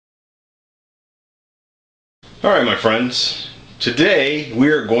Alright my friends, today we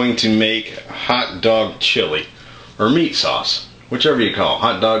are going to make hot dog chili, or meat sauce, whichever you call it.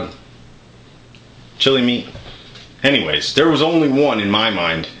 Hot dog, chili meat. Anyways, there was only one in my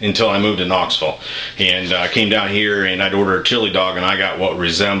mind until I moved to Knoxville, and I came down here and I'd order a chili dog, and I got what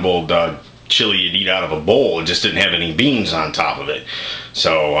resembled chili you'd eat out of a bowl. It just didn't have any beans on top of it.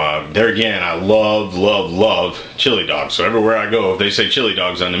 So there again, I love chili dogs. So everywhere I go, if they say chili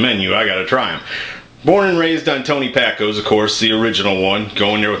dogs on the menu, I gotta try them. Born and raised on Tony Packo's, of course, the original one.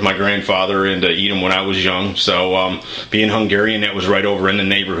 Going there with my grandfather and eat them when I was young. So being Hungarian, that was right over in the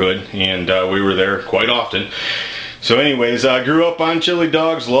neighborhood, and we were there quite often. So anyways, I grew up on chili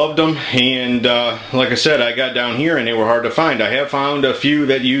dogs, loved them, and like I said, I got down here and they were hard to find. I have found a few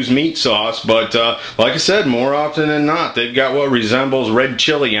that use meat sauce, but like I said, more often than not, they've got what resembles red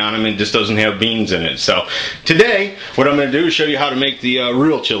chili on them and just doesn't have beans in it. So today, what I'm going to do is show you how to make the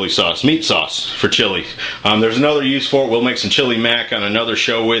real chili sauce, meat sauce for chili. There's another use for it. We'll make some chili mac on another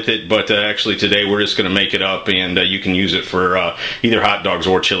show with it, but actually today we're just going to make it up, and you can use it for either hot dogs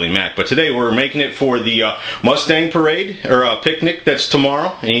or chili mac. But today we're making it for the Mustang Parade, or a picnic that's tomorrow,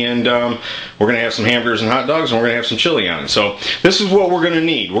 and we're going to have some hamburgers and hot dogs, and we're going to have some chili on it. So this is what we're going to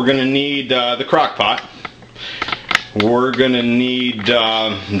need. We're going to need the crock pot. We're going to need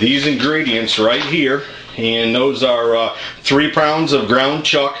these ingredients right here, and those are 3 pounds of ground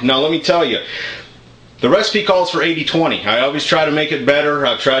chuck. Now let me tell you, the recipe calls for 80-20. I always try to make it better.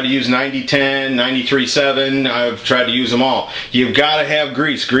 I've tried to use 90-10, 93-7. I've tried to use them all. You've got to have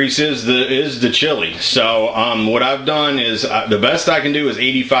grease. Grease is the chili. So what I've done is the best I can do is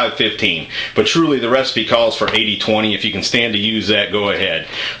 85-15. But truly the recipe calls for 80-20. If you can stand to use that, go ahead.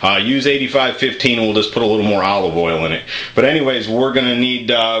 Use 85-15 and we'll just put a little more olive oil in it. But anyways, we're going to need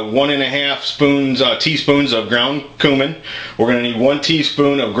 1.5 teaspoons of ground cumin. We're going to need 1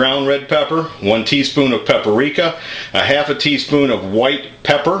 teaspoon of ground red pepper, 1 teaspoon of paprika, 1/2 teaspoon of white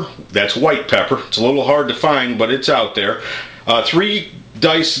pepper. That's white pepper. It's a little hard to find, but it's out there. 3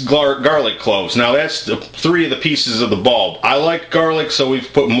 diced garlic cloves. Now that's 3 of the pieces of the bulb. I like garlic, so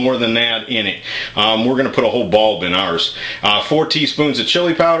we've put more than that in it. We're going to put a whole bulb in ours. 4 teaspoons of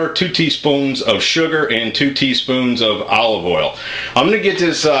chili powder, 2 teaspoons of sugar, and 2 teaspoons of olive oil. I'm going to get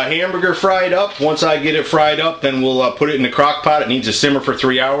this hamburger fried up. Once I get it fried up, then we'll put it in the crock pot. It needs to simmer for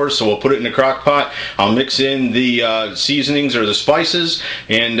 3 hours, so we'll put it in the crock pot. I'll mix in the seasonings or the spices,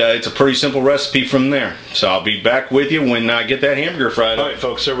 and it's a pretty simple recipe from there. So I'll be back with you when I get that hamburger fried up. Alright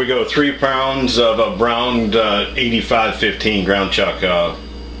folks, there we go. 3 pounds of browned 85-15 ground chuck.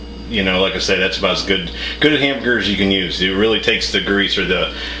 You know, like I say, that's about as good hamburger as you can use. It really takes the grease or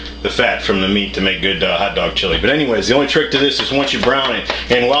the fat from the meat to make good hot dog chili. But anyways, the only trick to this is once you brown it,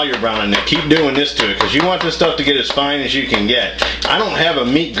 and while you're browning it, keep doing this to it, because you want this stuff to get as fine as you can get. I don't have a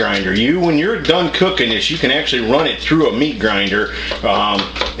meat grinder. When you're done cooking this, you can actually run it through a meat grinder,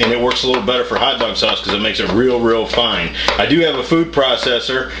 and it works a little better for hot dog sauce because it makes it real fine. I do have a food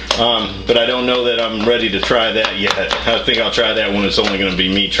processor, but I don't know that I'm ready to try that yet. I think I'll try that when it's only going to be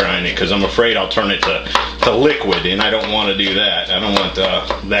me trying it, because I'm afraid I'll turn it to liquid, and I don't want to do that. I don't want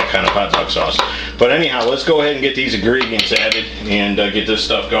that kind of hot dog sauce. But anyhow, let's go ahead and get these ingredients added and get this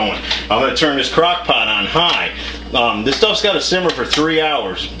stuff going. I'm going to turn this crock pot on high. This stuff's got to simmer for 3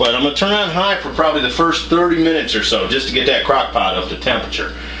 hours, but I'm going to turn it on high for probably the first 30 minutes or so, just to get that crock pot up to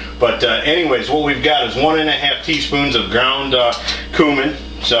temperature. But anyways, what we've got is 1.5 teaspoons of ground cumin,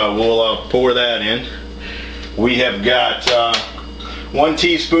 so we'll pour that in. We have got 1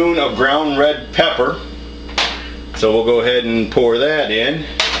 teaspoon of ground red pepper, so we'll go ahead and pour that in.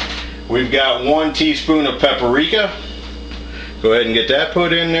 We've got 1 teaspoon of paprika. Go ahead and get that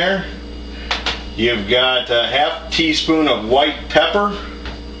put in there. You've got 1/2 teaspoon of white pepper.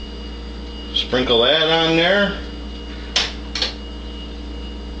 Sprinkle that on there.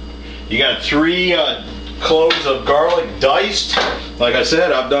 You got 3 cloves of garlic diced. Like I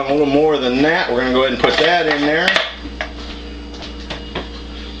said, I've done a little more than that. We're going to go ahead and put that in there.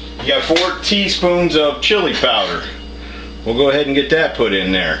 You got 4 teaspoons of chili powder. We'll go ahead and get that put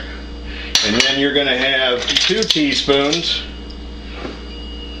in there. And then you're going to have 2 teaspoons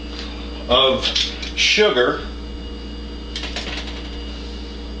of sugar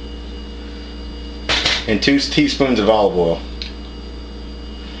and 2 teaspoons of olive oil.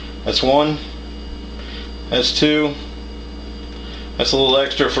 That's 1. That's 2. That's a little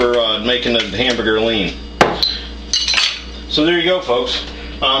extra for making the hamburger lean. So there you go, folks.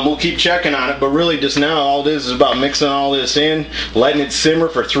 We'll keep checking on it, but really just now all this is about mixing all this in, letting it simmer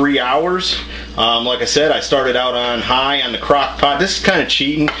for 3 hours. Like I said, I started out on high on the crock pot. This is kind of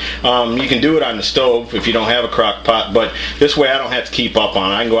cheating. You can do it on the stove if you don't have a crock pot, but this way I don't have to keep up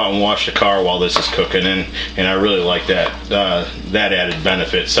on it. I can go out and wash the car while this is cooking, and I really like that that added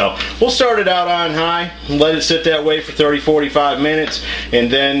benefit. So we'll start it out on high, let it sit that way for 30-45 minutes, and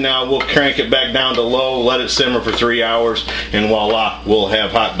then we'll crank it back down to low, let it simmer for 3 hours, and voila, we'll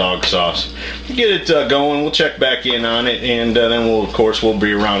have hot dog sauce. Get it going, we'll check back in on it, and then we'll, of course, we'll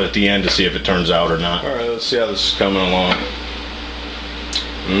be around at the end to see if it turns out or not. Alright, let's see how this is coming along.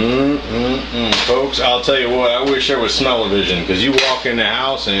 Folks, I'll tell you what, I wish there was smell-o-vision, because you walk in the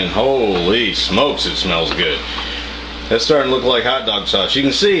house and holy smokes, it smells good. That's starting to look like hot dog sauce. You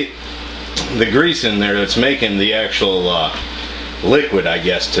can see the grease in there that's making the actual liquid, I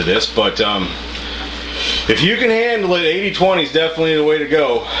guess, to this, but if you can handle it, 80-20 is definitely the way to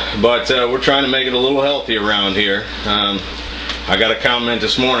go, but we're trying to make it a little healthy around here. I got a comment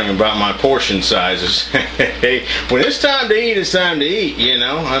this morning about my portion sizes. Hey, when it's time to eat, it's time to eat, you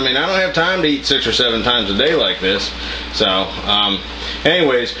know. I mean, I don't have time to eat 6 or 7 times a day like this. So,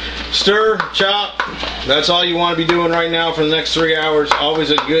 anyways, stir, chop, that's all you want to be doing right now for the next 3 hours.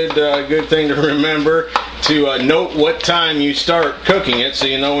 Always a good thing to remember to note what time you start cooking it so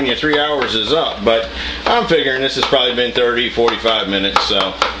you know when your 3 hours is up. But I'm figuring this has probably been 30-45 minutes,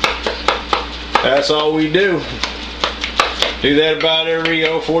 so that's all we do. Do that about every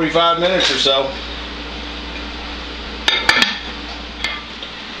 45 minutes or so.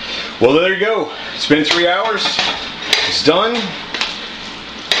 Well, there you go. It's been 3 hours. It's done.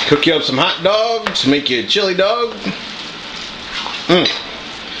 Cook you up some hot dogs. Make you a chili dog.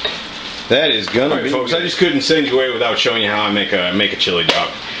 That is gonna be, folks. I just couldn't send you away without showing you how I make a chili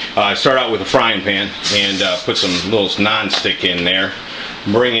dog. I start out with a frying pan and put some little non-stick in there.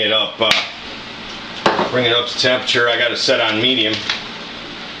 Bring it up to temperature. I got it set on medium.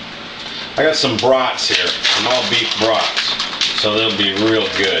 I got some brats here, some all beef brats, so they'll be real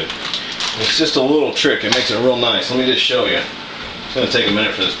good. It's just a little trick. It makes it real nice. Let me just show you. It's going to take a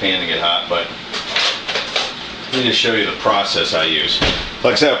minute for this pan to get hot, but let me just show you the process I use.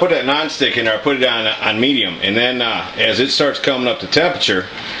 Like I said, I put that non-stick in there. I put it on medium, and then as it starts coming up to temperature,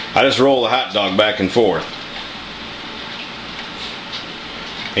 I just roll the hot dog back and forth.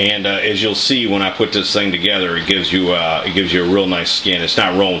 And as you'll see when I put this thing together, it gives you a real nice skin. It's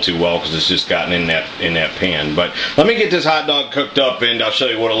not rolling too well because it's just gotten in that pan. But let me get this hot dog cooked up, and I'll show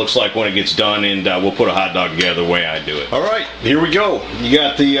you what it looks like when it gets done, and we'll put a hot dog together the way I do it. All right, here we go. You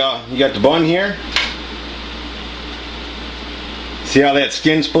got the bun here. See how that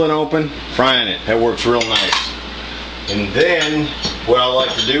skin split open? Frying it. That works real nice. And then what I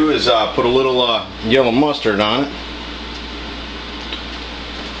like to do is put a little yellow mustard on it.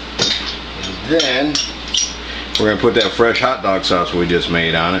 Then we're going to put that fresh hot dog sauce we just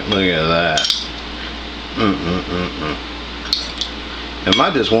made on it. Look at that. Am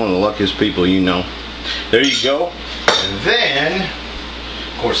I just one of the luckiest people you know? There you go. And then,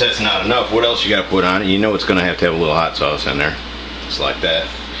 of course, that's not enough. What else you got to put on it? You know it's going to have a little hot sauce in there. Just like that.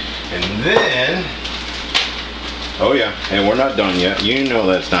 And then, oh yeah, and we're not done yet. You know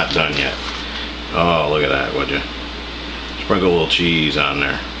that's not done yet. Oh, look at that, would you? Sprinkle a little cheese on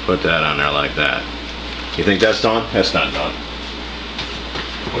there. Put that on there like that. You think that's done? That's not done.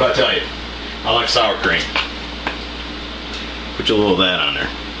 What'd I tell you? I like sour cream. Put a little of that on there.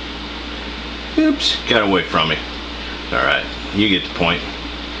 Oops, got away from me. Alright, you get the point.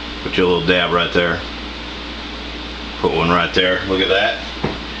 Put your little dab right there. Put one right there. Look at that.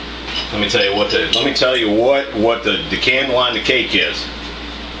 Let me tell you what the candle on the cake is.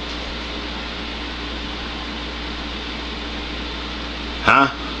 Huh?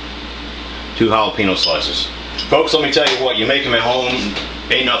 2 jalapeno slices. Folks, let me tell you what, you make them at home,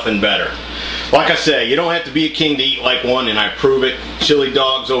 ain't nothing better. Like I say, you don't have to be a king to eat like one, and I prove it. Chili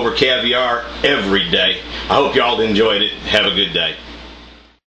dogs over caviar every day. I hope y'all enjoyed it. Have a good day.